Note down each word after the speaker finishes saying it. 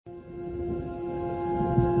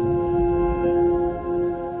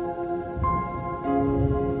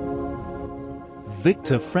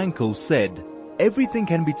Viktor Frankl said, "Everything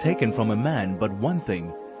can be taken from a man but one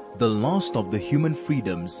thing, the last of the human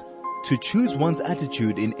freedoms. To choose one's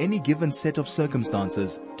attitude in any given set of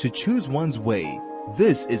circumstances, to choose one's way."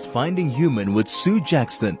 This is Finding Human with Sue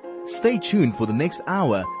Jackson. Stay tuned for the next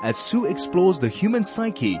hour as Sue explores the human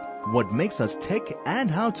psyche, what makes us tick,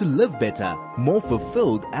 and how to live better, more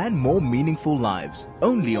fulfilled and more meaningful lives.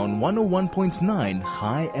 Only on 101.9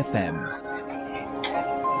 High FM.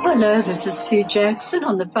 Hello, this is Sue Jackson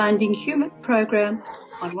on the Finding Human program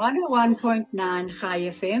on 101.9 High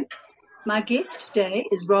FM. My guest today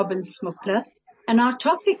is Robyn Smookler, and our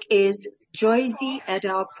topic is Joyzi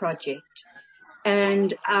Adar project.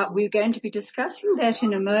 And we're going to be discussing that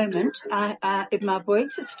in a moment. If my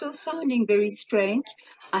voice is still sounding very strange,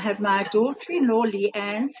 I have my daughter-in-law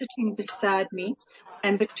Leanne sitting beside me,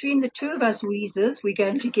 and between the two of us wheezers, we're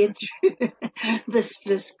going to get through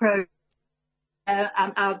this program.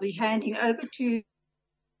 I'll be handing over to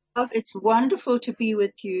Rob. It's wonderful to be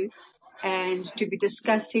with you and to be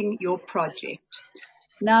discussing your project.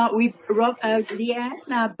 Now, Leanne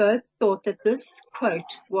and I both thought that this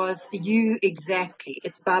quote was you exactly.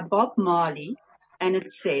 It's by Bob Marley, and it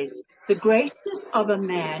says, "The greatness of a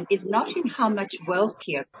man is not in how much wealth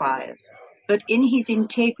he acquires, but in his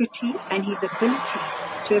integrity and his ability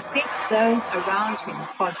to affect those around him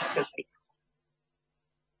positively."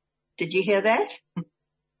 Did you hear that?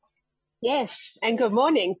 Yes, and good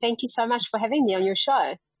morning. Thank you so much for having me on your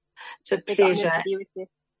show. It's a pleasure. To be with you.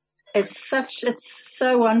 It's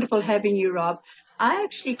so wonderful having you, Rob. I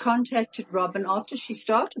actually contacted Robyn after she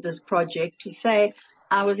started this project to say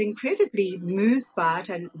I was incredibly moved by it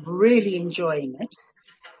and really enjoying it.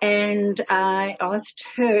 And I asked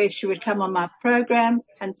her if she would come on my program,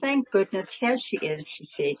 and thank goodness here she is. She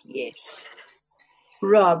said yes.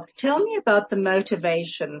 Rob, tell me about the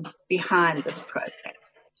motivation behind this program.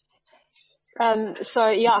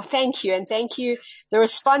 Thank you. And thank you. The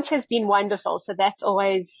response has been wonderful. So that's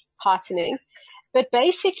always heartening. But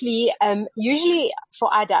basically, usually for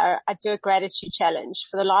Adar, I do a gratitude challenge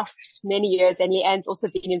for the last many years, and Leanne's also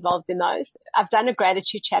been involved in those. I've done a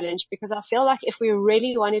gratitude challenge because I feel like if we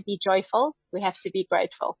really want to be joyful, we have to be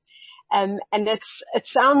grateful. And it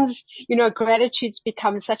sounds, gratitude's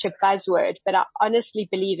become such a buzzword, but I honestly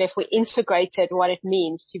believe if we integrated what it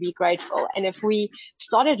means to be grateful, and if we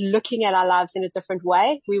started looking at our lives in a different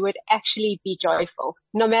way, we would actually be joyful,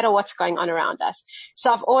 no matter what's going on around us.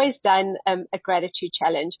 So I've always done a gratitude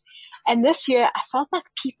challenge. And this year I felt like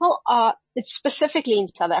people specifically in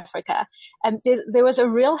South Africa, there was a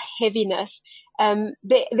real heaviness.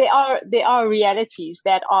 There are realities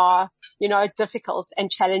that are, difficult and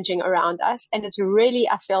challenging around us. And it's really,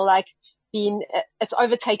 I feel like it's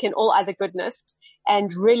overtaken all other goodness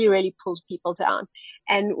and really, really pulled people down.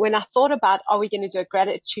 And when I thought about, are we going to do a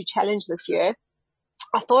gratitude challenge this year?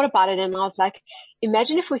 I thought about it and I was like,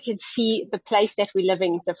 imagine if we could see the place that we're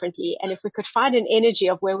living differently, and if we could find an energy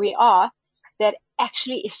of where we are that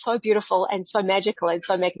actually is so beautiful and so magical and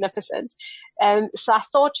so magnificent. So I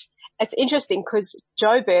thought it's interesting because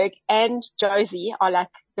Joburg and Joyzi are like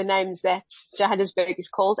the names that Johannesburg is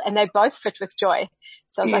called, and they both fit with joy.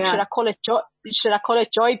 So I was like, should I call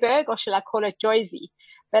it Joyburg or should I call it Joyzi?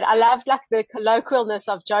 But I loved like the colloquialness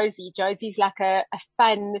of Joyzi. Joyzi's like a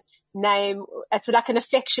fun name. It's like an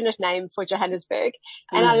affectionate name for Johannesburg.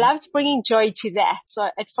 And I loved bringing joy to that. So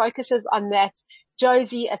it focuses on that.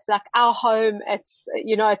 Joyzi, it's like our home. It's,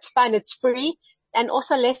 it's fun. It's free. And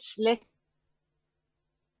also let's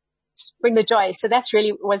bring the joy. So that's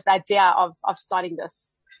really was the idea of starting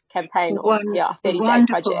this campaign. 30-day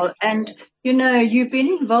project. And, you've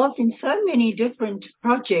been involved in so many different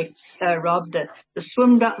projects, Rob, the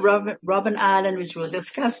swim Robyn Island, which we'll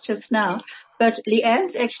discuss just now. But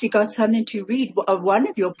Leanne's actually got something to read of one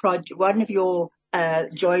of your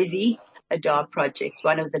Joyzi Adar projects,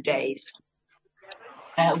 one of the days.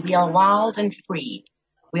 We are wild and free.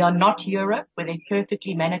 We are not Europe with their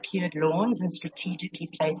perfectly manicured lawns and strategically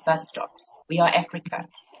placed bus stops. We are Africa.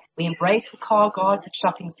 We embrace the car guards at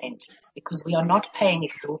shopping centres because we are not paying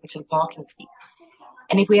exorbitant parking fees.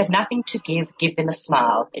 And if we have nothing to give them a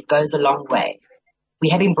smile. It goes a long way. We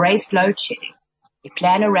have embraced load shedding. We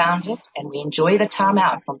plan around it and we enjoy the time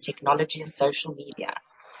out from technology and social media.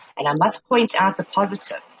 And I must point out the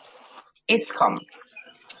positive. Eskom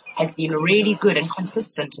has been really good and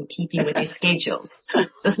consistent in keeping with their schedules.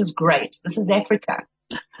 This is great. This is Africa.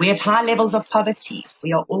 We have high levels of poverty.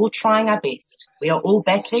 We are all trying our best. We are all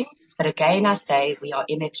battling, but again I say we are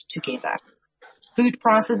in it together. Food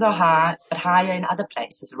prices are high, but higher in other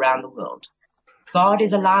places around the world. God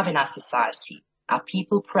is alive in our society. Our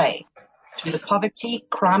people pray. Through the poverty,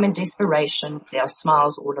 crime and desperation, there are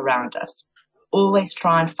smiles all around us. always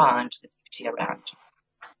try and find the beauty around you.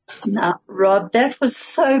 Now, Rob, that was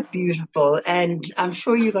so beautiful, and I'm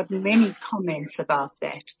sure you got many comments about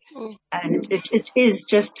that. And it is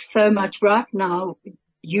just so much. Right now,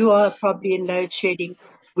 you are probably in load shedding.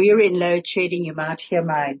 We're in load shedding. You might hear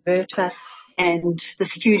my inverter, and the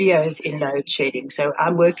studio's in load shedding. So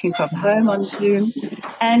I'm working from home on Zoom,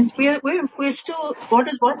 and we're still,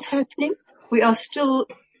 what's happening? We are still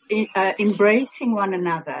embracing one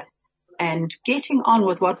another and getting on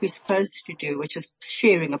with what we're supposed to do, which is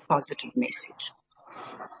sharing a positive message.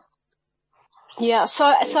 Yeah, so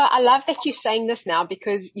I love that you're saying this now,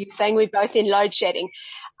 because you're saying we're both in load shedding.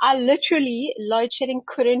 Load shedding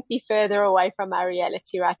couldn't be further away from my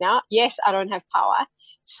reality right now. Yes, I don't have power.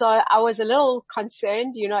 So I was a little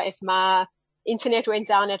concerned, if my internet went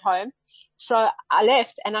down at home. So I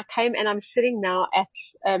left and I came and I'm sitting now at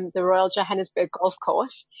the Royal Johannesburg Golf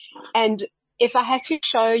Course. And if I had to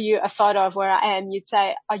show you a photo of where I am, you'd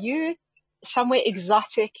say, are you somewhere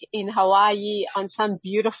exotic in Hawaii on some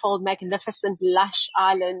beautiful, magnificent, lush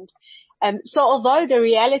island? So although the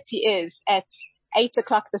reality is at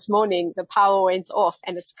 8:00 this morning, the power went off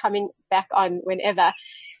and it's coming back on whenever,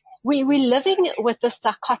 we're living with this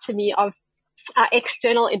dichotomy of our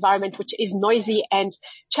external environment, which is noisy and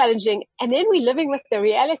challenging. And then we're living with the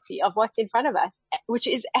reality of what's in front of us, which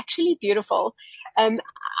is actually beautiful. I'm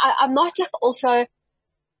not like also,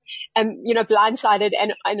 blindsided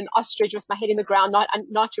and an ostrich with my head in the ground,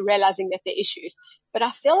 not realizing that there are issues. But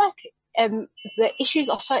I feel like, the issues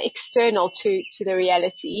are so external to the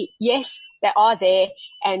reality. Yes, they are there,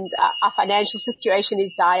 and our financial situation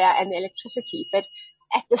is dire and the electricity. But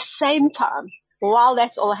at the same time, while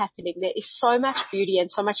that's all happening, there is so much beauty and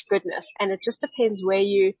so much goodness, and it just depends where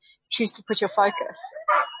you choose to put your focus.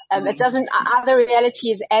 Other reality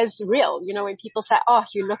is as real. When people say, oh,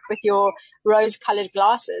 you look with your rose-colored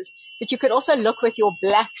glasses, but you could also look with your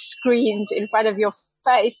black screens in front of your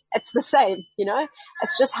face. It's the same,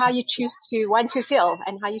 It's just how you choose to want to feel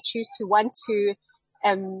and how you choose to want to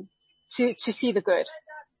see the good.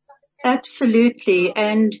 Absolutely.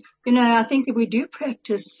 And, I think if we do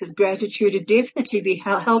practice gratitude, it definitely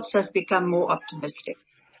helps us become more optimistic.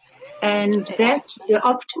 And that, the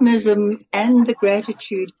optimism and the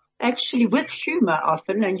gratitude, actually with humor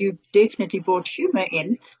often, and you definitely brought humor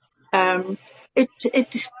in,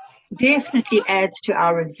 it definitely adds to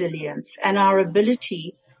our resilience and our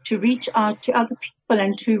ability to reach out to other people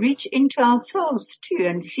and to reach into ourselves too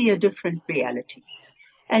and see a different reality.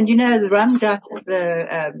 And the Ram Dass,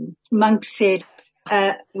 the monk said,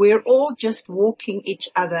 we're all just walking each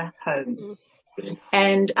other home.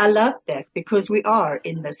 And I love that, because we are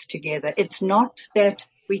in this together. It's not that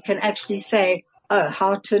we can actually say, oh,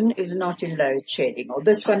 Houghton is not in load shedding, or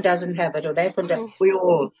this one doesn't have it, or that one doesn't.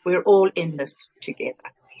 We're all in this together.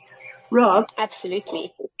 Rob,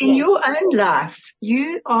 absolutely. In your own life,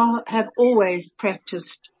 you have always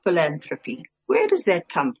practiced philanthropy. Where does that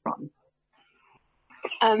come from?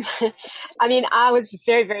 I was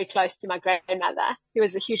very, very close to my grandmother, who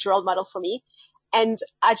was a huge role model for me. And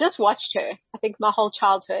I just watched her, I think my whole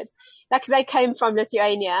childhood. Like, they came from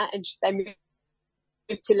Lithuania and they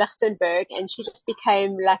moved to Lichtenberg, and she just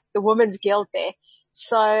became like the women's guild there.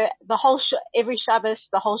 So the whole, every Shabbos,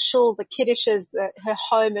 the whole shul, the kiddushes, her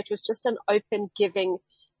home, it was just an open, giving,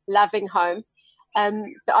 loving home.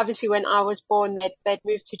 But obviously when I was born, they'd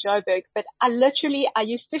moved to Joburg, but I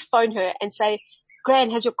used to phone her and say,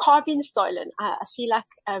 Gran, has your car been stolen? I see like,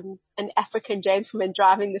 an African gentleman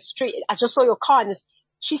driving the street. I just saw your car. And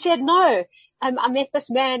she said, no, I met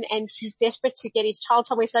this man and he's desperate to get his child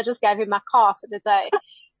somewhere. So I just gave him my car for the day.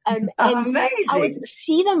 And amazing. I would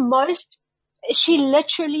see the most, she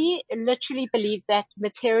literally believed that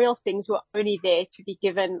material things were only there to be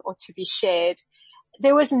given or to be shared.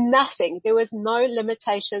 There was nothing. There was no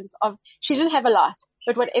limitations she didn't have a lot,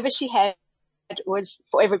 but whatever she had was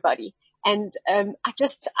for everybody. And, I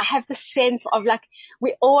have the sense of like,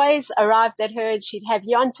 we always arrived at her and she'd have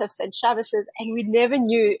yontifs and Shabboses, and we never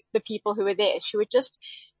knew the people who were there. She would just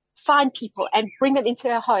find people and bring them into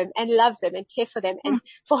her home and love them and care for them. And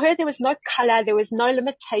for her, there was no color. There was no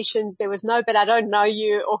limitations. There was no, but I don't know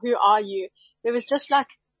you, or who are you? There was just like,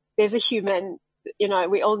 there's a human,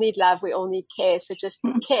 we all need love. We all need care. So just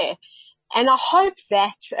care. And I hope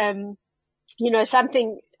that,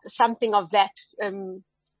 something of that,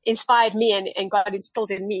 inspired me and God instilled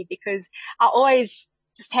in me, because I always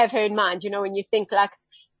just have her in mind, when you think like,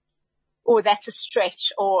 oh, that's a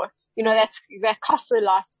stretch, or, that costs a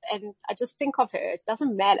lot. And I just think of her. It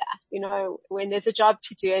doesn't matter, when there's a job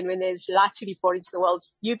to do and when there's light to be brought into the world,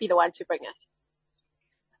 you be the one to bring it.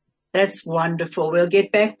 That's wonderful. We'll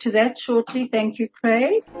get back to that shortly. Thank you,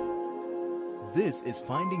 Craig. This is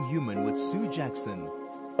Finding Human with Sue Jackson,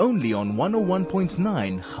 only on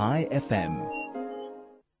 101.9 High FM.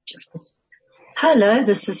 Hello,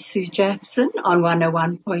 this is Sue Jackson on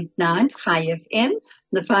 101.9 High FM,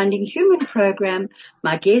 the Finding Human program.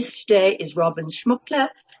 My guest today is Robyn Smookler,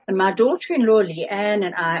 and my daughter-in-law Leanne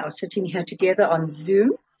and I are sitting here together on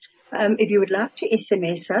Zoom. If you would like to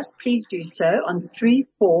SMS us, please do so on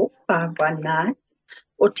 34519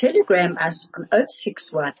 or telegram us on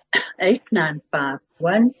 061 895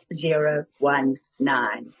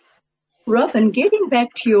 1019. Robyn, getting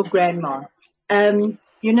back to your grandma, Leanne,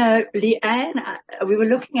 we were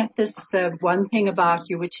looking at this one thing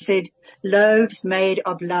about you which said loaves made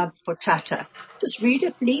of love for Tata. Just read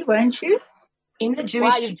it, Lee, won't you? In the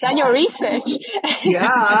Jewish you've done your research.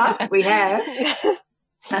 Yeah, we have.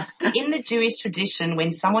 In the Jewish tradition,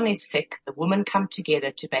 when someone is sick, the women come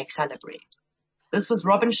together to bake challah bread. This was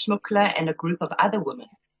Robyn Smookler and a group of other women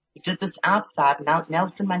who did this outside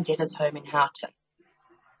Nelson Mandela's home in Houghton.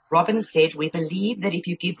 Robyn said, "We believe that if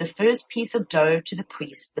you give the first piece of dough to the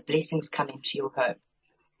priest, the blessings come into your home.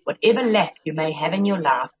 Whatever lack you may have in your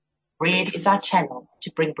life, bread is our channel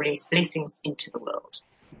to bring blessings into the world."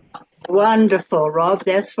 Wonderful, Rob.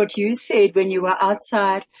 That's what you said when you were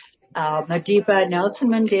outside Madiba, Nelson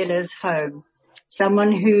Mandela's home.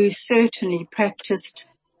 Someone who certainly practiced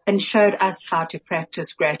and showed us how to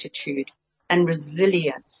practice gratitude and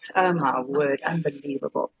resilience. Oh my word,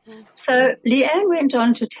 unbelievable. So Leanne went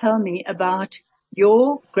on to tell me about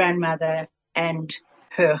your grandmother and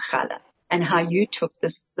her challah and how you took the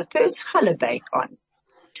first challah bake on.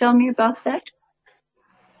 Tell me about that.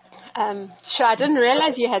 Sure, I didn't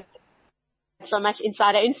realize you had so much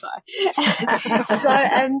insider info.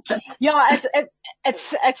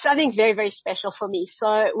 It's something very, very special for me.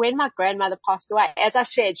 So when my grandmother passed away, as I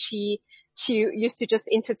said, she used to just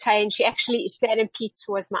entertain. She Stan and Pete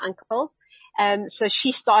was my uncle. So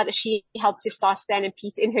she helped to start Stan and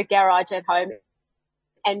Pete in her garage at home.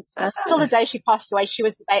 And till the day she passed away, she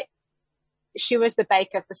was the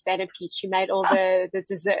baker for Stan and Pete. She made all the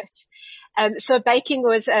desserts. So baking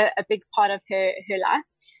was a big part of her life.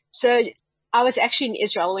 So I was actually in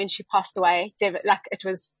Israel when she passed away. It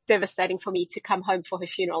was devastating for me to come home for her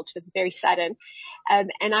funeral. It was very sudden.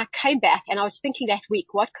 And I came back and I was thinking that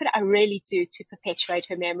week, what could I really do to perpetuate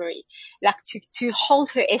her memory? Like to hold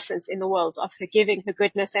her essence in the world of her giving, her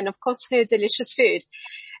goodness, and of course her delicious food.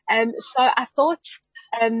 So I thought,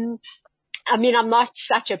 I'm not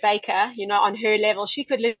such a baker, on her level. She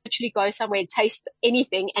could literally go somewhere and taste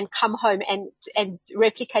anything and come home and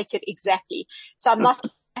replicate it exactly. So I'm not,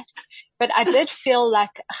 but I did feel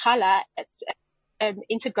like challah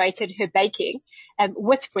integrated her baking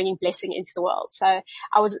with bringing blessing into the world. So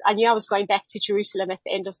I knew I was going back to Jerusalem at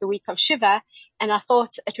the end of the week of Shiva, and I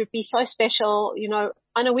thought it would be so special,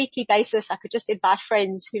 on a weekly basis. I could just invite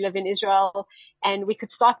friends who live in Israel and we could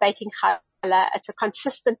start baking challah. It's a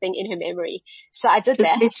consistent thing in her memory. So I did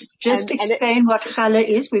that. Just explain what challah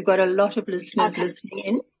is. We've got a lot of listeners listening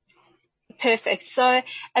in. Perfect. So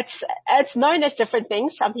it's known as different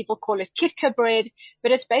things. Some people call it kitka bread,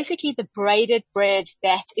 but it's basically the braided bread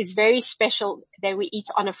that is very special that we eat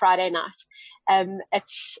on a Friday night.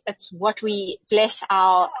 It's what we bless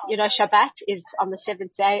our, Shabbat is on the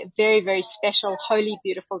seventh day, very, very special, holy,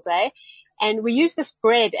 beautiful day. And we use this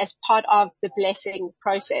bread as part of the blessing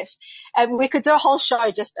process. We could do a whole show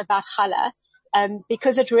just about challah.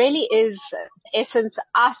 Because it really is essence.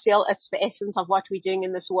 I feel it's the essence of what we're doing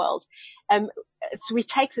in this world. We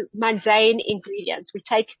take mundane ingredients.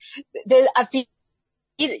 I've been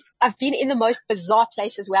in the most bizarre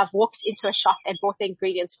places where I've walked into a shop and bought the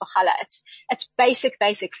ingredients for challah. It's basic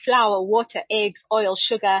flour, water, eggs, oil,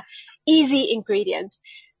 sugar, easy ingredients.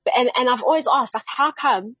 And I've always asked, how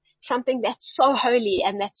come something that's so holy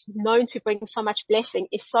and that's known to bring so much blessing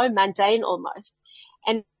is so mundane almost?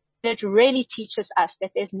 And it really teaches us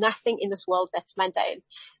that there's nothing in this world that's mundane.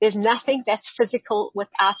 There's nothing that's physical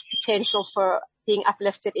without potential for being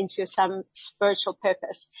uplifted into some spiritual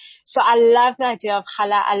purpose. So I love the idea of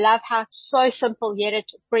challah. I love how it's so simple, yet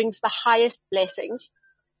it brings the highest blessings.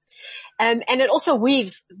 And it also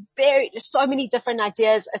weaves so many different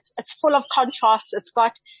ideas. It's full of contrasts. It's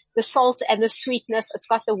got the salt and the sweetness. It's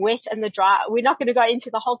got the wet and the dry. We're not going to go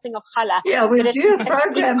into the whole thing of challah. Yeah, we'll do a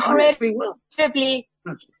program on it. We will.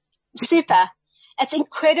 Super. It's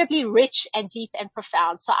incredibly rich and deep and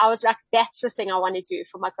profound. So I was like, that's the thing I want to do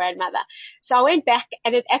for my grandmother. So I went back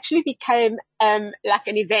and it actually became, like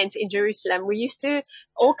an event in Jerusalem. We used to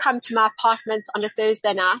all come to my apartment on a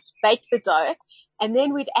Thursday night, bake the dough, and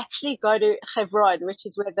then we'd actually go to Hebron, which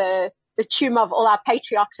is where the tomb of all our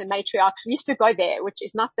patriarchs and matriarchs. We used to go there, which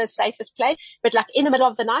is not the safest place, but like in the middle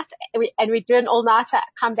of the night, and we'd do an all-nighter,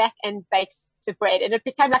 come back and bake the bread. And it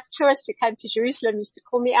became like tourists who came to Jerusalem used to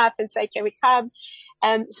call me up and say, can we come?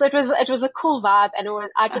 So it was a cool vibe, and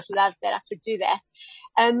I just loved that I could do that.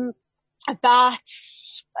 About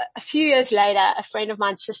a few years later, a friend of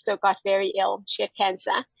mine's sister got very ill. She had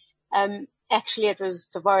cancer. Actually it was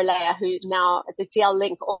Devorah, who now the DL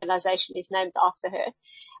Link organization is named after her.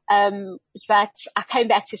 But I came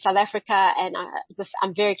back to South Africa, and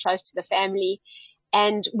I'm very close to the family.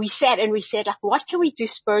 And we sat and we said, like, what can we do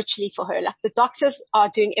spiritually for her? Like, the doctors are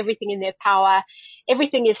doing everything in their power.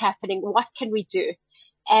 Everything is happening. What can we do?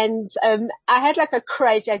 And I had like a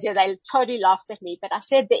crazy idea. They totally laughed at me, but I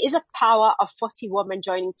said there is a power of 40 women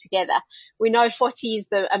joining together. We know 40 is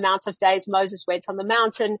the amount of days Moses went on the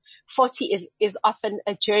mountain. 40 is often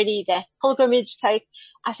a journey that pilgrimage take.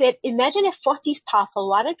 I said, imagine if 40 is powerful.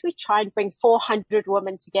 Why don't we try and bring 400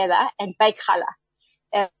 women together and bake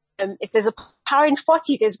challah? If there's a power in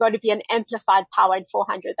 40, there's going to be an amplified power in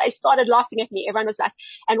 400. They started laughing at me. Everyone was like,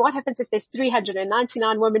 and what happens if there's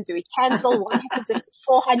 399 women? Do we cancel? What happens if it's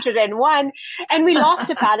 401? And we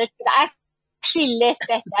laughed about it, but I actually left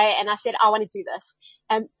that day and I said, I want to do this.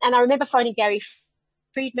 And I remember phoning Gary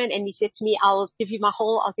Friedman, and he said to me, I'll give you my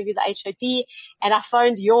haul. I'll give you the HOD. And I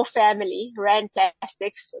phoned your family, Rand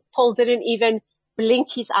Plastics. Paul didn't even blink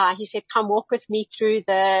his eye. He said, come walk with me through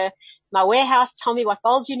my warehouse. Tell me what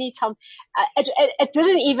bowls you need. It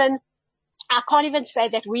didn't even, I can't even say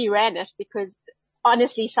that we ran it, because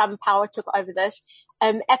honestly, some power took over this.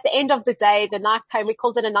 At the end of the day, the night came, we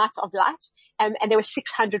called it a night of light. And there were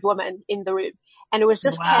 600 women in the room, and it was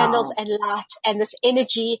just candles and light and this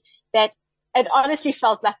energy that it honestly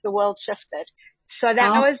felt like the world shifted. So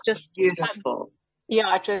that was just beautiful.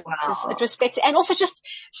 Yeah, it was spectacular. And also just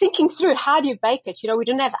thinking through, how do you bake it? You know, we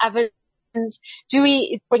didn't have ovens. Do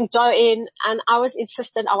we bring dough in? And I was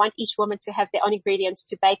insistent, I want each woman to have their own ingredients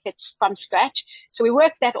to bake it from scratch. So we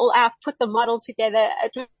worked that all out, put the model together.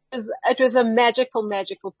 It was a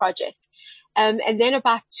magical project. And then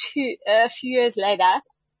about a few years later,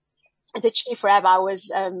 the chief rabbi was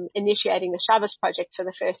initiating the Shabbos project for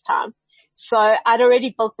the first time. So I'd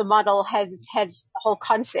already built the model, had the whole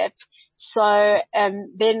concept. So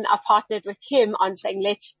then I partnered with him on saying,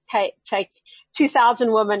 let's take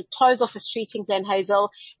 2,000 women, close off a street in Glen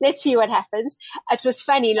Hazel. Let's see what happens. It was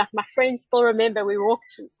funny, like my friends still remember we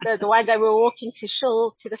walked, the one day we were walking to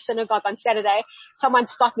Shul, to the synagogue on Saturday. Someone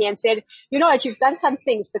stopped me and said, you know what, you've done some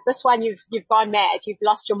things, but this one you've gone mad. You've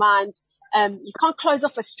lost your mind. You can't close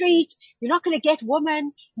off a street. You're not going to get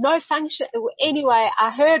women. No function. Anyway, I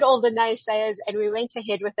heard all the naysayers and we went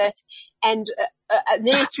ahead with it, and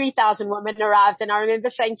nearly 3,000 women arrived. And I remember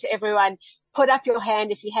saying to everyone, put up your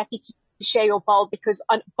hand if you're happy to share your bowl, because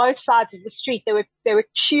on both sides of the street there were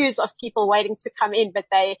queues of people waiting to come in, but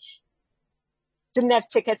they didn't have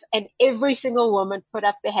tickets, and every single woman put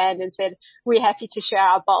up their hand and said, we're happy to share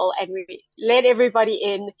our bowl, and we let everybody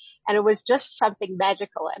in, and it was just something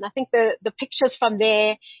magical. And I think the pictures from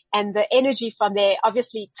there and the energy from there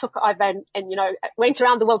obviously took over and you know, went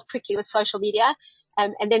around the world quickly with social media.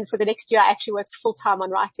 And then for the next year, I actually worked full time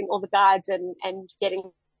on writing all the guides and getting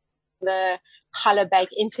the Challah Bake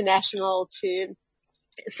International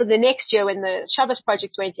for the next year, when the Shabbos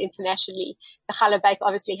project went internationally, the Challah Bake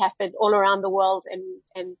obviously happened all around the world, and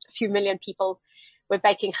a few million people were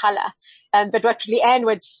baking challah. But what Leanne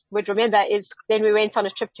would remember is then we went on a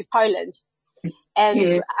trip to Poland.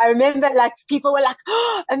 And I remember like people were like,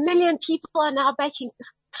 oh, 1 million people are now baking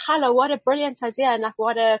challah. What a brilliant idea, and like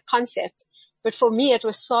what a concept. But for me, it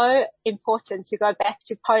was so important to go back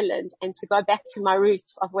to Poland and to go back to my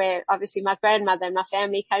roots of where obviously my grandmother and my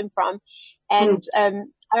family came from. And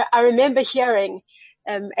I remember hearing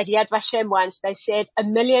at Yad Vashem once, they said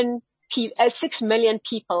 6 million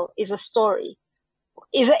people is a story,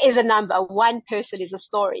 is a number. One person is a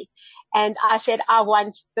story. And I said, I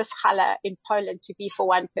want this challah in Poland to be for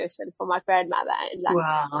one person, for my grandmother. And like,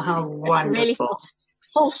 wow, how wonderful. It really felt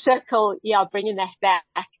full circle, bringing that back.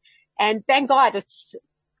 And thank God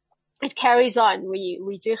it carries on.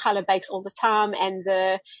 We do challah bakes all the time, and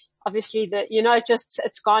obviously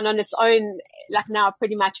it's gone on its own, like now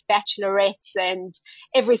pretty much bachelorettes and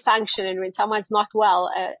every function. And when someone's not well,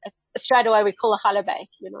 straight away we call a challah bake,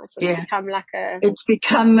 so it's become like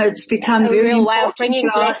it's become a very real way of bringing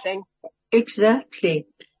blessing. Exactly.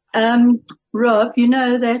 Rob, you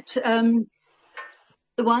know that,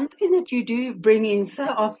 the one thing that you do bring in so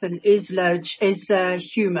often is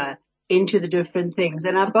humor into the different things.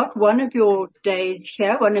 And I've got one of your days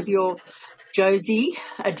here, one of your Joyzi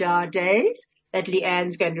Adar days that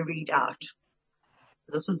Leanne's going to read out.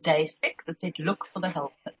 This was day 6. It said, look for the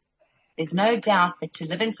helpers. There's no doubt that to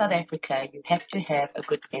live in South Africa, you have to have a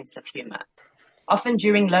good sense of humor. Often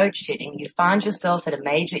during load shedding, you find yourself at a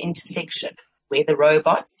major intersection where the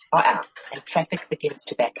robots are out and traffic begins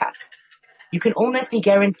to back up. You can almost be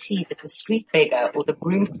guaranteed that the street beggar or the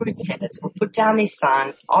broom fruit sellers will put down their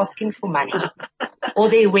sign asking for money or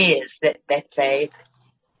their wares that they're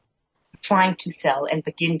trying to sell and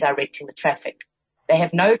begin directing the traffic. They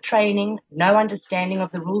have no training, no understanding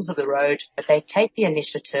of the rules of the road, but they take the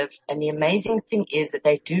initiative, and the amazing thing is that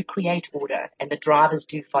they do create order and the drivers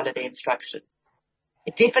do follow their instructions.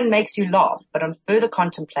 It definitely makes you laugh, but on further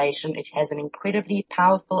contemplation, it has an incredibly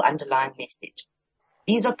powerful underlying message.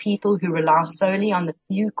 These are people who rely solely on the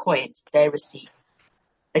few coins they receive,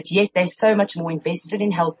 but yet they're so much more invested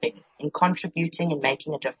in helping, in contributing and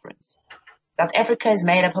making a difference. South Africa is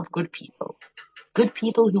made up of good people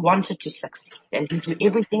who wanted to succeed and who do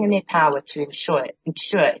everything in their power to ensure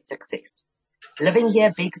its success. Living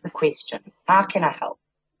here begs the question, how can I help?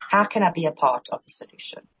 How can I be a part of the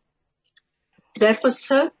solution? That was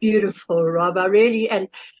so beautiful, Rob. I really, and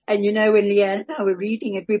you know, when Leanne and I were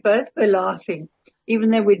reading it, we both were laughing, even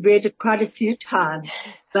though we'd read it quite a few times.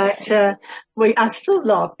 But, I still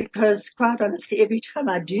laugh because quite honestly, every time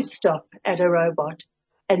I do stop at a robot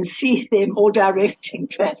and see them all directing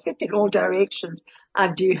traffic in all directions, I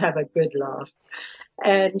do have a good laugh.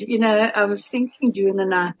 And, you know, I was thinking during the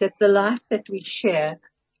night that the light that we share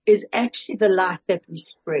is actually the light that we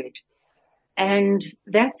spread. And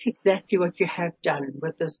that's exactly what you have done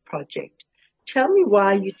with this project. Tell me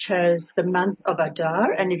why you chose the month of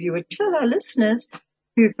Adar, and if you would tell our listeners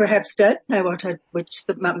who perhaps don't know which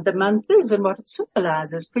the month is and what it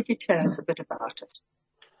symbolizes, could you tell us a bit about it?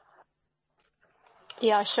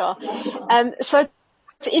 Yeah, sure. So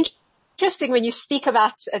it's interesting when you speak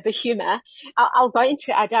about the humor. I'll go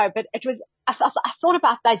into Adar, but I thought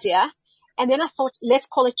about the idea, and then I thought, let's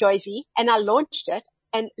call it Joyzi, and I launched it.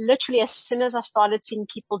 And literally, as soon as I started seeing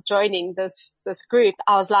people joining this group,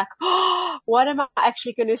 I was like, oh, what am I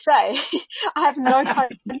actually going to say? I have no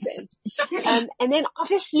content. And then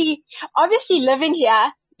obviously living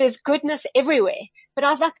here, there's goodness everywhere. But I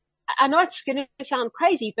was like, I know it's going to sound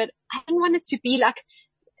crazy, but I didn't want it to be like,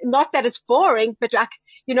 not that it's boring, but like,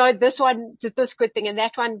 you know, this one did this good thing and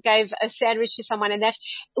that one gave a sandwich to someone and that,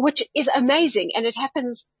 which is amazing. And it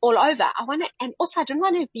happens all over. And also I didn't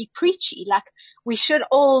want to be preachy. Like we should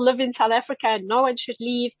all live in South Africa and no one should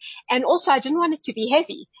leave. And also I didn't want it to be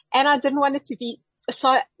heavy and I didn't want it to be,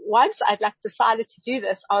 so once I'd like decided to do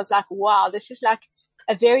this, I was like, wow, this is like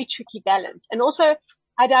a very tricky balance. And also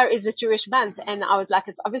Adar is a Jewish month, and I was like,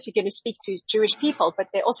 it's obviously going to speak to Jewish people, but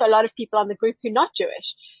there are also a lot of people on the group who are not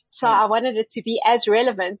Jewish. So I wanted it to be as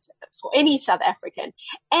relevant for any South African.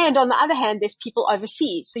 And on the other hand, there's people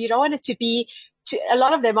overseas. So you don't want it to be, a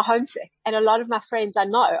lot of them are homesick, and a lot of my friends I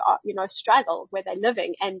know are, you know, struggle where they're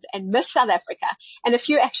living and miss South Africa. And a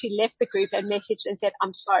few actually left the group and messaged and said,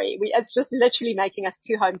 I'm sorry. It's just literally making us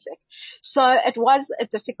too homesick. So it was a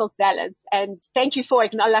difficult balance, and thank you for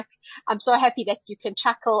I'm so happy that you can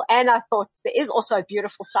chuckle. And I thought there is also a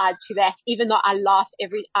beautiful side to that, even though I laugh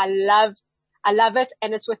I love it.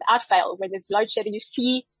 And it's without fail. When there's load shedding, you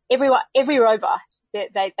see every robot,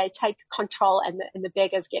 they take control and the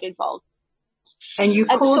beggars get involved. And you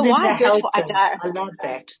call them the helpers. I love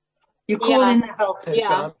that. You call in the helpers,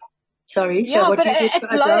 Rob. Sorry, so what do you do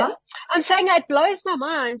for Adar? I'm saying it blows my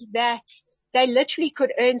mind that they literally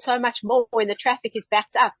could earn so much more when the traffic is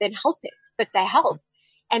backed up than helping, but they help.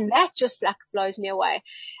 And that just like blows me away.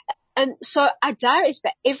 And so Adar is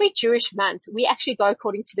every Jewish month. We actually go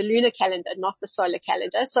according to the lunar calendar, not the solar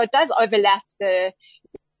calendar. So it does overlap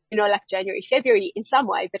like January, February in some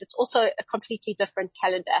way, but it's also a completely different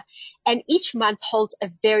calendar. And each month holds a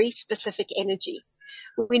very specific energy.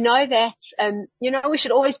 We know that, we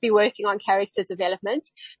should always be working on character development,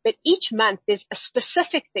 but each month there's a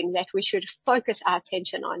specific thing that we should focus our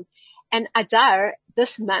attention on. And Adar,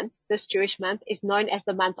 this Jewish month, is known as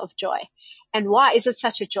the month of joy. And why is it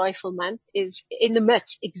such a joyful month? Is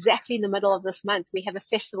exactly in the middle of this month, we have a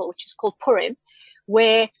festival which is called Purim,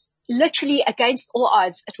 where literally against all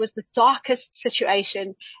odds, it was the darkest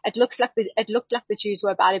situation. It looked like the Jews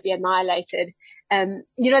were about to be annihilated.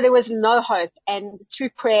 There was no hope, and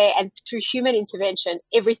through prayer and through human intervention,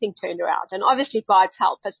 everything turned around. And obviously God's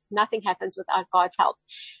help, because nothing happens without God's help.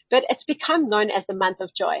 But it's become known as the month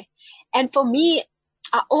of joy. And for me,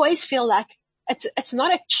 I always feel like it's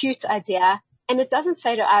not a cute idea, and it doesn't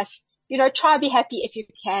say to us, try be happy if you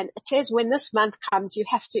can. It says when this month comes, you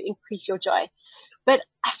have to increase your joy. But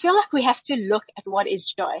I feel like we have to look at what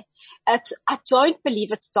is joy. I don't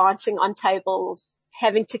believe it's dancing on tables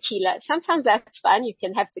having tequila. Sometimes that's fun. You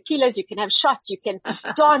can have tequilas, you can have shots, you can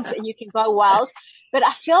dance, and you can go wild. But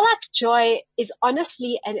I feel like joy is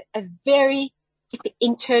honestly a very deep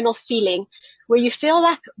internal feeling where you feel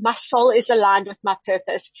like my soul is aligned with my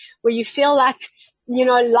purpose, where you feel like,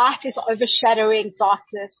 light is overshadowing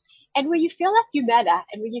darkness, and where you feel like you matter,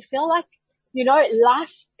 and where you feel like,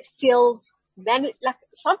 life feels like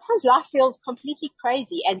sometimes life feels completely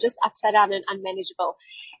crazy and just upside down and unmanageable.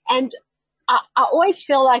 And I always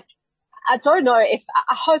feel like, I don't know if,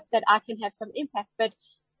 I hope that I can have some impact, but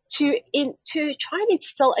to try and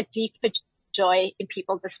instill a deeper joy in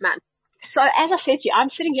people this month. So as I said to you, I'm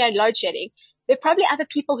sitting here in load shedding. There are probably other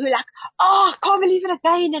people who are like, oh, I can't believe it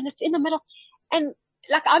again, and it's in the middle. And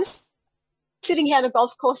like, I'm sitting here on a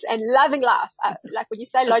golf course and loving life. Like when you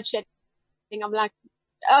say load shedding, I'm like,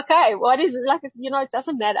 okay, what is it? Like, it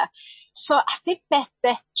doesn't matter. So I think that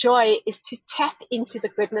joy is to tap into the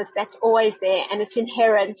goodness that's always there, and it's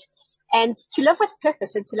inherent, and to live with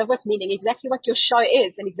purpose and to live with meaning, exactly what your show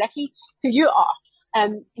is and exactly who you are.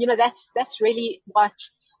 That's really what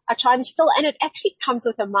I try and instill, and it actually comes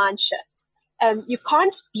with a mind shift. You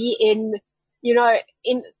can't be in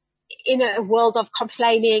a world of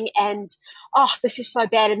complaining and, oh, this is so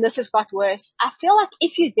bad and this has got worse. I feel like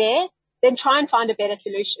if you're there, then try and find a better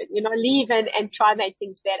solution, leave and try and make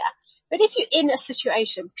things better. But if you're in a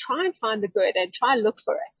situation, try and find the good and try and look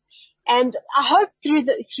for it. And I hope through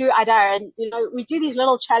Adar, and, we do these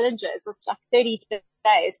little challenges. It's like 30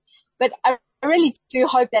 days, but I really do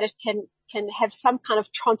hope that it can have some kind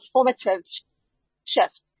of transformative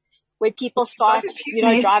shift where people start,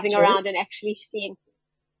 driving around and actually seeing.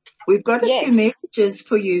 We've got a few messages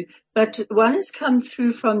for you, but one has come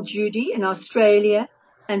through from Judy in Australia,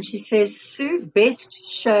 and she says, Sue, best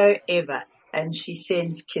show ever. And she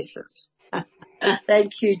sends kisses.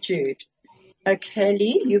 Thank you, Jude. Okay,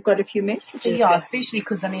 Lee, you've got a few messages. So, yeah, especially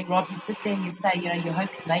because, Rob, you sit there and you say, you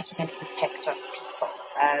hope you're making an impact on people.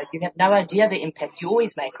 You have no idea the impact you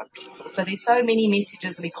always make on people. So there's so many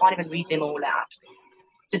messages, we can't even read them all out.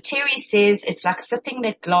 So Terry says it's like sipping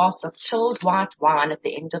that glass of chilled white wine at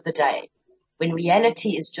the end of the day, when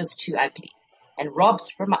reality is just too ugly. And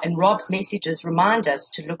Rob's messages remind us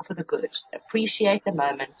to look for the good, appreciate the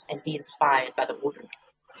moment, and be inspired by the ordinary.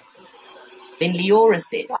 Then Leora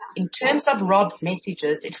says, in terms of Rob's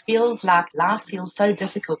messages, it feels like life feels so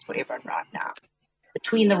difficult for everyone right now.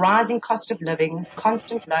 Between the rising cost of living,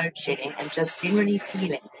 constant load shedding, and just generally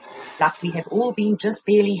feeling like we have all been just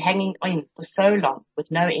barely hanging on for so long with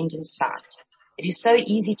no end in sight. It is so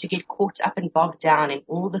easy to get caught up and bogged down in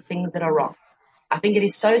all the things that are wrong. I think it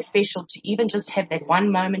is so special to even just have that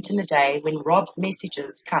one moment in the day when Rob's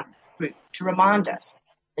messages come through to remind us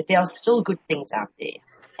that there are still good things out there.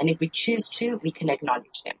 And if we choose to, we can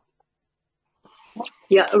acknowledge them.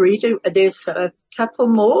 Yeah, Rita, there's a couple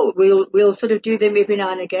more. We'll sort of do them every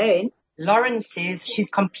now and again. Lauren says she's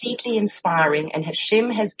completely inspiring and Hashem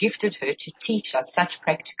has gifted her to teach us such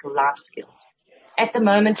practical life skills. At the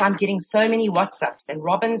moment, I'm getting so many WhatsApps, and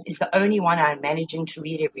Robyn's is the only one I'm managing to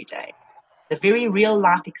read every day. The very real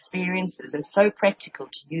life experiences and so practical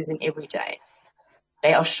to use in every day.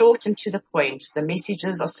 They are short and to the point. The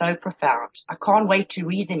messages are so profound. I can't wait to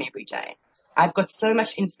read them every day. I've got so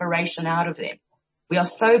much inspiration out of them. We are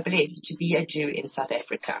so blessed to be a Jew in South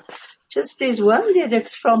Africa. Just there's one there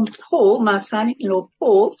that's from Paul, my son-in-law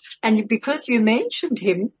Paul, and because you mentioned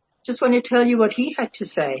him, just want to tell you what he had to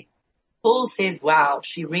say. Paul says, wow,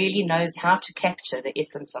 she really knows how to capture the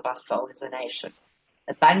essence of our soul as a nation.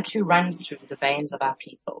 The Bantu runs through the veins of our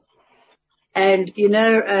people. And,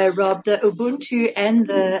 Rob, the Ubuntu and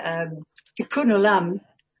the Tikkun Olam,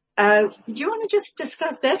 do you want to just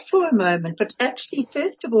discuss that for a moment? But actually,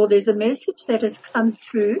 first of all, there's a message that has come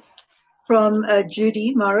through from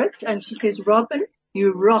Judy Moritz, and she says, Robyn,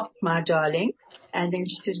 you rock, my darling. And then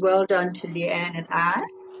she says, well done to Leanne and I.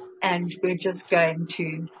 And we're just going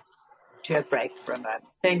to a break for a moment.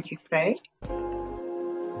 Thank you, Craig.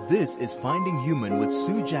 This is Finding Human with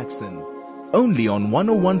Sue Jackson, only on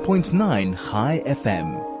 101.9 High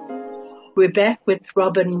FM. We're back with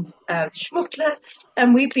Robyn Smookler,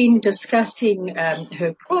 and we've been discussing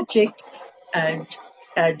her project,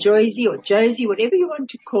 Joyzi or Joyzi, whatever you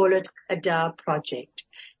want to call it, Adar project.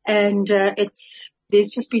 And there's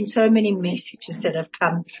just been so many messages that have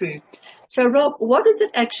come through. So, Rob, what is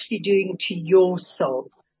it actually doing to your soul?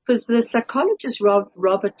 Because the psychologist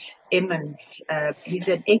Robert Emmons, he's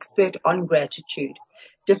an expert on gratitude,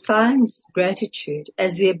 defines gratitude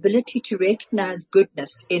as the ability to recognize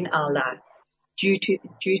goodness in our life due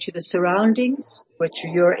to the surroundings which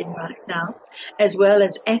you're in right now, as well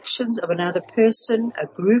as actions of another person, a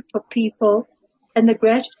group of people, And the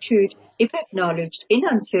gratitude, if acknowledged in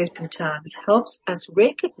uncertain times, helps us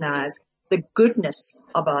recognize the goodness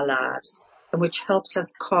of our lives, and which helps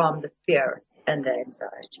us calm the fear and the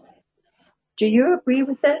anxiety. Do you agree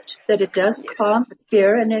with that? That it does calm the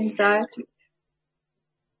fear and anxiety?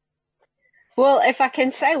 Well, if I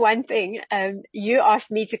can say one thing, you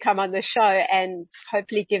asked me to come on the show and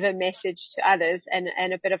hopefully give a message to others and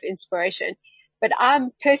a bit of inspiration. But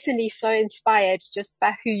I'm personally so inspired just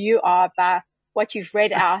by who you are, by what you've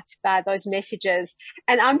read out, by those messages.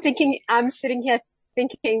 And I'm sitting here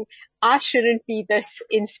thinking I shouldn't be this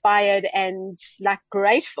inspired and like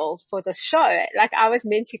grateful for the show. Like I was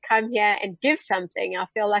meant to come here and give something. I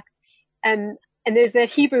feel like, and there's that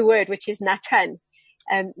Hebrew word, which is natan,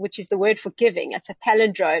 which is the word for giving. It's a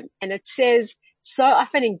palindrome, and it says so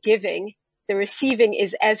often in giving, the receiving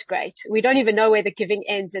is as great. We don't even know where the giving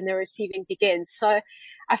ends and the receiving begins. So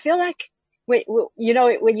I feel like,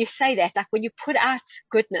 when you say that, like when you put out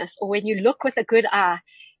goodness or when you look with a good eye,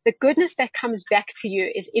 the goodness that comes back to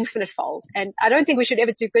you is infinite fold. And I don't think we should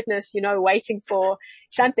ever do goodness, waiting for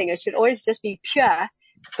something. It should always just be pure.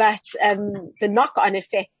 But, the knock-on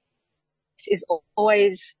effect is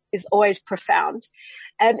always profound.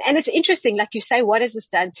 And it's interesting, like you say, what has this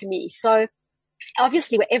done to me? So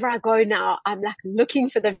obviously wherever I go now, I'm like looking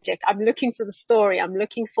for the object. I'm looking for the story. I'm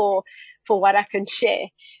looking for what I can share.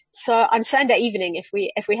 So on Sunday evening, if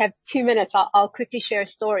we have 2 minutes, I'll quickly share a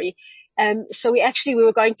story. So we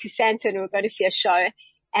were going to Santa and we were going to see a show.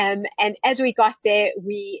 And as we got there,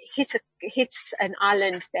 we hit an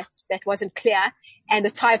island that wasn't clear, and the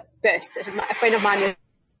tire burst. A friend of mine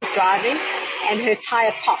was driving and her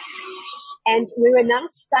tire popped. And we were now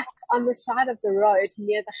stuck on the side of the road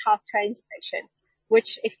near the Gautrain train station,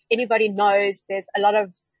 which, if anybody knows, there's a lot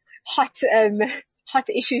of hot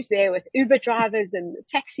issues there with Uber drivers and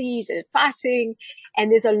taxis and fighting.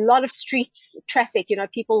 And there's a lot of street traffic,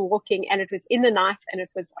 people walking, and it was in the night and it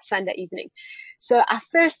was Sunday evening. So our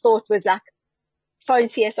first thought was like, phone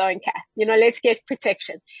CSO and CAF, let's get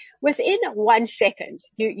protection. Within 1 second,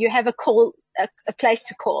 you have a call, a place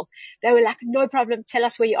to call. They were like, no problem. Tell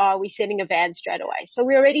us where you are. We're sending a van straight away. So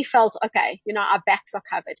we already felt, okay, our backs are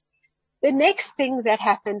covered. The next thing that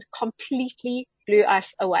happened completely blew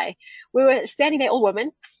us away. We were standing there, all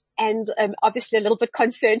women, and obviously a little bit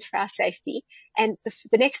concerned for our safety. And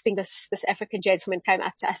the next thing, this African gentleman came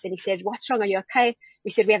up to us and he said, what's wrong? Are you okay?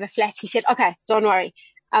 We said, we have a flat. He said, okay, don't worry.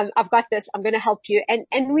 I've got this. I'm going to help you.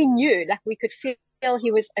 And we knew, like we could feel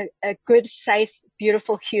he was a good, safe,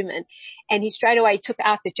 beautiful human. And he straight away took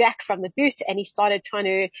out the jack from the boot and he started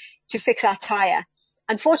trying to fix our tire.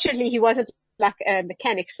 Unfortunately, he wasn't like a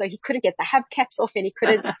mechanic, so he couldn't get the hubcaps off and he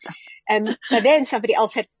couldn't. But then somebody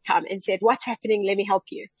else had come and said, what's happening? Let me help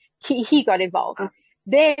you. He got involved.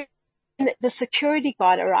 Then the security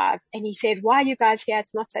guard arrived and he said, why are you guys here?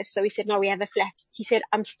 It's not safe. So we said, no, we have a flat. He said,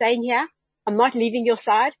 I'm staying here. I'm not leaving your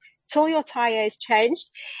side till your tire is changed.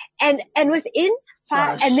 And within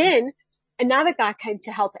 5, and then another guy came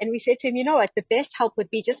to help and we said to him, you know what, the best help would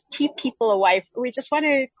be just keep people away. We just want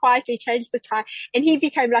to quietly change the tire. And he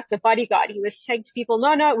became like the bodyguard. He was saying to people,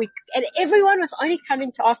 no, and everyone was only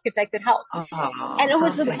coming to ask if they could help. And it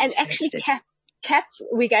was and actually Cap,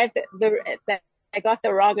 we gave they got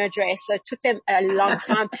the wrong address. So it took them a long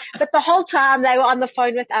time, but the whole time they were on the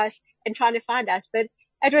phone with us and trying to find us. But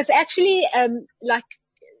it was actually,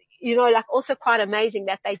 also quite amazing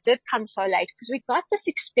that they did come so late, because we got this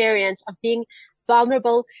experience of being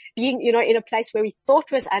vulnerable, being, in a place where we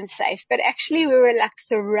thought was unsafe, but actually we were like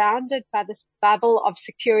surrounded by this bubble of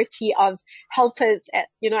security, of helpers,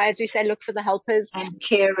 as we say, look for the helpers. And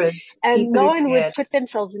carers. And no one would put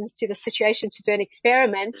themselves into the situation to do an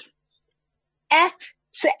experiment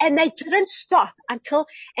and they didn't stop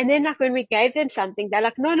and then like when we gave them something, they're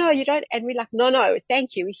like, no, you don't. And we're like, no,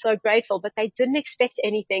 thank you. We're so grateful. But they didn't expect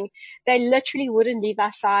anything. They literally wouldn't leave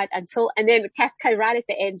our side and then Cap came right at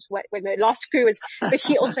the end when the last crew was, but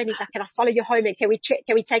he also, and he's like, can I follow you home? And can we take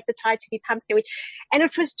the tire to be pumped? And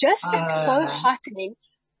it was just like so heartening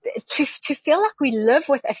to feel like we live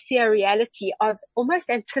with a fear reality of almost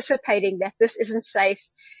anticipating that this isn't safe.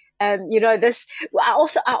 I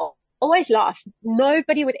always laugh.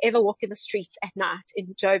 Nobody would ever walk in the streets at night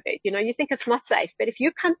in Joburg. You think it's not safe. But if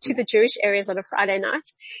you come to the Jewish areas on a Friday night,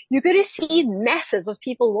 you're going to see masses of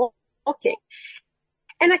people walking.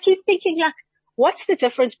 And I keep thinking, like, what's the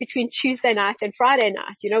difference between Tuesday night and Friday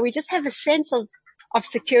night? We just have a sense of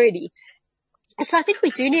security. So I think we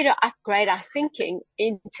do need to upgrade our thinking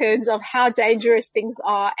in terms of how dangerous things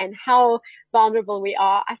are and how vulnerable we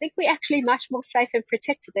are. I think we're actually much more safe and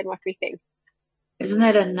protected than what we think. Isn't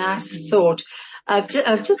that a nice thought?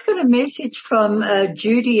 I've just got a message from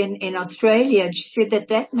Judy in Australia, and she said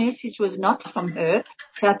that message was not from her.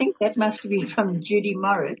 So I think that must be from Judy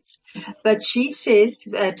Moritz. But she says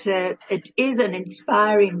that it is an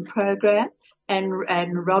inspiring program, and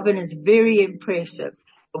Robyn is very impressive.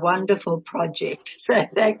 A wonderful project. So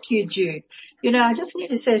thank you, Jude. You know, I just need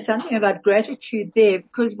to say something about gratitude there,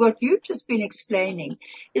 because what you've just been explaining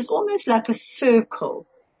is almost like a circle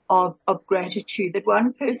of gratitude, that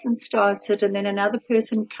one person starts it and then another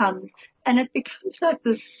person comes, and it becomes like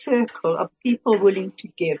this circle of people willing to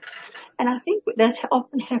give. And I think that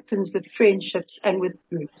often happens with friendships and with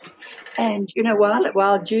groups. And, you know,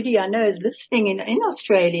 while Judy, I know, is listening in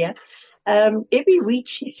Australia, every week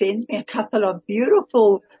she sends me a couple of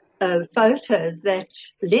beautiful photos that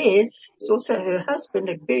Les, who's also her husband,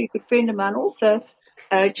 a very good friend of mine, also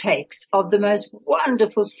takes of the most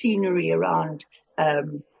wonderful scenery around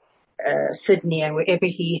Sydney and wherever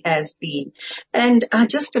he has been. And I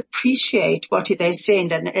just appreciate what they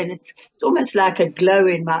send, and it's almost like a glow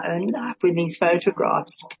in my own life when these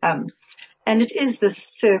photographs come. And it is this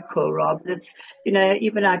circle, Rob, this, you know,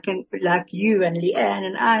 even like you and Leanne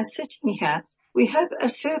and I sitting here, we have a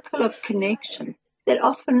circle of connection that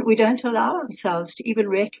often we don't allow ourselves to even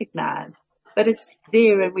recognize, but it's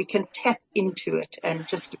there and we can tap into it and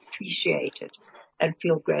just appreciate it and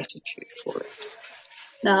feel gratitude for it.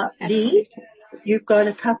 Now, Lee, you've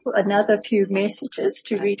got another few messages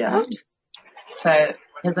to read out. So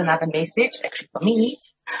here's another message, actually for me.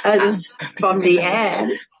 This from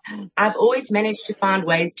Leanne. I've always managed to find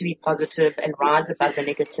ways to be positive and rise above the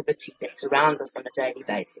negativity that surrounds us on a daily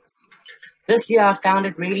basis. This year I found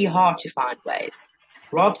it really hard to find ways.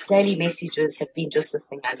 Rob's daily messages have been just the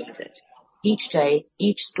thing I needed. Each day,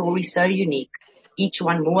 each story so unique, each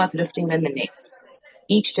one more uplifting than the next.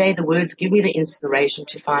 Each day the words give me the inspiration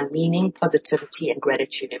to find meaning, positivity and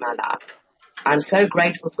gratitude in my life. I'm so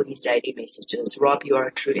grateful for these daily messages. Rob, you are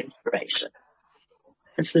a true inspiration.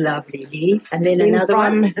 It's lovely, Lee. And then another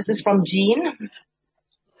one. This is from Jean.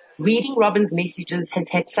 Reading Robyn's messages has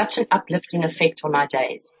had such an uplifting effect on my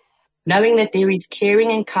days. Knowing that there is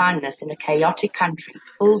caring and kindness in a chaotic country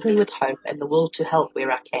fills me with hope and the will to help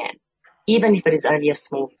where I can, even if it is only a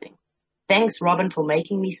small thing. Thanks, Robyn, for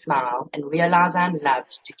making me smile and realize I'm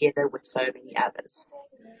loved together with so many others.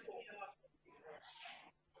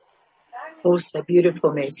 Also a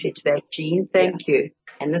beautiful message there, Jean. Thank you.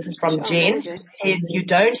 And this is from Jen, who says, you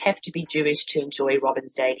don't have to be Jewish to enjoy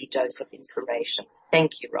Robyn's daily dose of inspiration.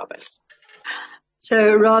 Thank you, Robyn.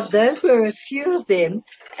 So, Rob, those were a few of them.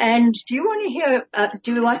 And do you want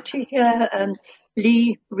to hear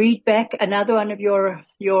Lee read back another one of your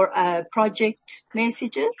project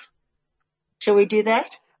messages? Shall we do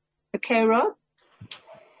that? Okay, Rob?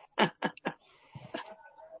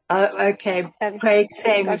 Okay. Craig's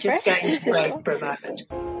saying we're just going to break for a moment.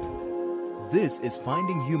 This is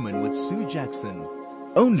Finding Human with Sue Jackson,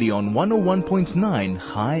 only on 101.9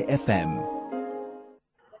 High FM.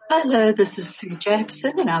 Hello, this is Sue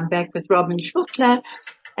Jackson, and I'm back with Robyn Smookler,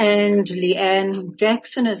 and Leanne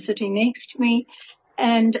Jackson is sitting next to me.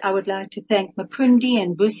 And I would like to thank Makundi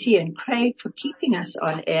and Busi and Craig for keeping us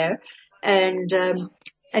on air. And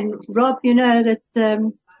Rob, you know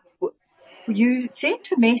that you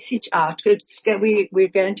sent a message out. We're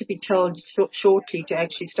going to be told shortly to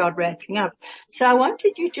actually start wrapping up. So I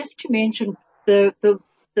wanted you just to mention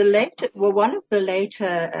one of the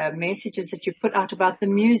later messages that you put out about the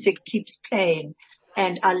music keeps playing,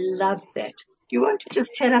 and I love that. Do you want to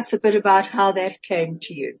just tell us a bit about how that came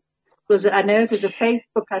to you? I know it was a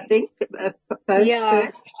Facebook, I think, post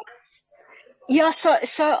first. Yeah, so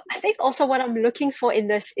I think also what I'm looking for in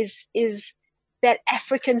this is that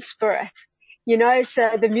African spirit, you know,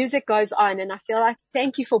 so the music goes on, and I feel like,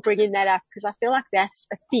 thank you for bringing that up, because I feel like that's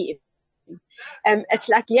a theme. It's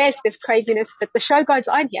like, yes, there's craziness, but the show goes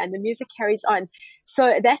on here and the music carries on. So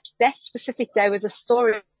that specific day was a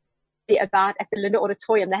story about at the Linda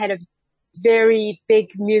Auditorium. They had a very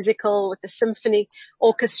big musical with the symphony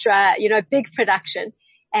orchestra, you know, big production.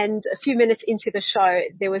 And a few minutes into the show,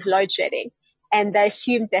 there was load shedding, and they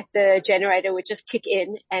assumed that the generator would just kick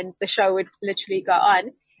in and the show would literally go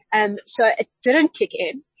on. So it didn't kick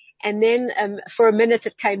in. And then, for a minute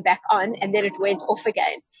it came back on, and then it went off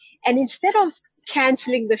again. And instead of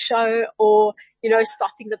canceling the show or, you know,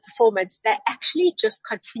 stopping the performance, they actually just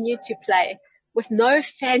continued to play with no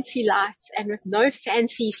fancy lights and with no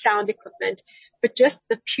fancy sound equipment, but just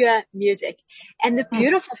the pure music. And the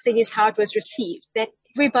beautiful thing is how it was received, that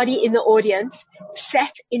everybody in the audience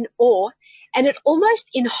sat in awe, and it almost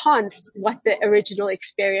enhanced what the original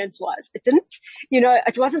experience was. It didn't,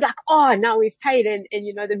 it wasn't like, oh, now we've paid and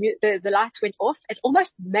the lights went off. It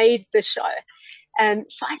almost made the show.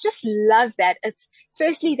 So I just love that. It's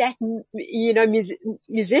firstly that,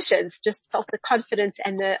 musicians just felt the confidence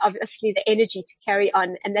and obviously the energy to carry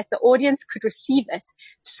on, and that the audience could receive it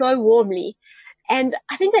so warmly. And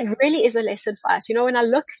I think that really is a lesson for us. When I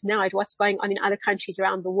look now at what's going on in other countries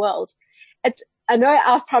around the world, I know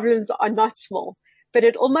our problems are not small, but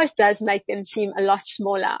it almost does make them seem a lot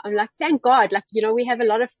smaller. I'm like, thank God, we have a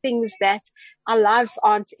lot of things that our lives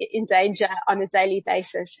aren't in danger on a daily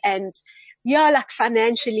basis. And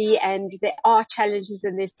financially, and there are challenges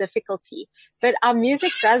and there's difficulty, but our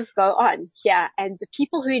music does go on here. And the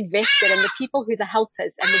people who invested and the people who are the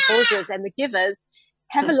helpers and the builders and the givers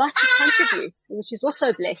have a lot to contribute, which is also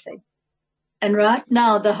a blessing. And right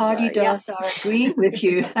now, the Hardy Dars are agreeing with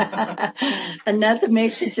you. Another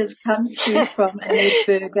message has come through from Annette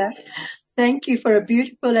Berger. Thank you for a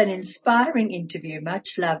beautiful and inspiring interview.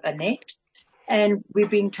 Much love, Annette. And we've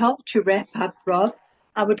been told to wrap up, Rob.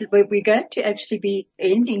 We're going to actually be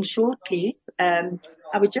ending shortly. I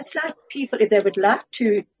would just like people, if they would like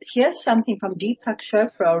to hear something from Deepak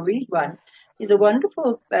Chopra, I'll read one. There's a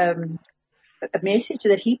wonderful a message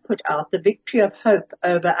that he put out, the victory of hope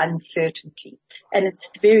over uncertainty. And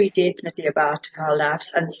it's very definitely about how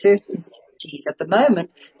life's uncertainties at the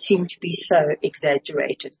moment seem to be so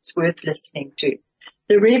exaggerated. It's worth listening to.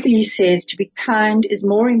 The Rebbe says to be kind is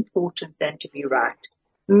more important than to be right.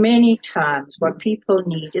 Many times what people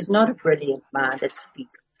need is not a brilliant mind that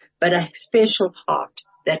speaks, but a special heart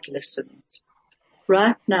that listens.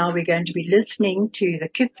 Right now we're going to be listening to the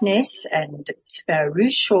Kipnes and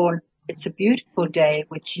Rushorn. It's a beautiful day,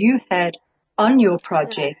 which you had on your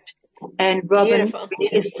project. And Robyn, Beautiful. there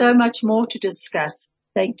is so much more to discuss.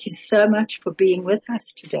 Thank you so much for being with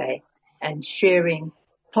us today and sharing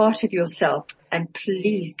part of yourself. And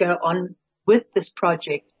please go on with this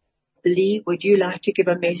project. Lee, would you like to give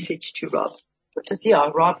a message to Rob?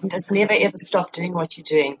 Rob, just never ever stop doing what you're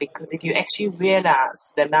doing, because if you actually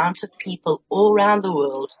realized the amount of people all around the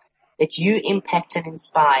world that you impact and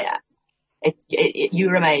inspire,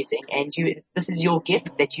 you're amazing, and this is your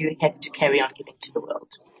gift that you have to carry on giving to the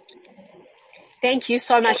world. Thank you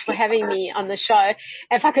so much for having me on the show.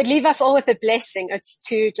 If I could leave us all with a blessing, it's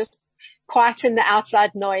to just quieten the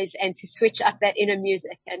outside noise and to switch up that inner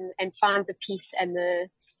music and find the peace and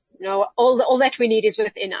all that we need is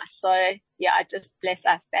within us. So just bless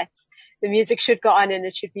us that the music should go on and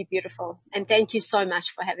it should be beautiful. And thank you so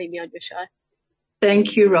much for having me on your show.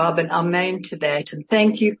 Thank you, Robyn. Amen to that. And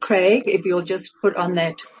thank you, Craig. If you'll just put on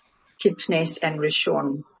that Kipnes and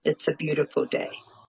Rishon. It's a beautiful day.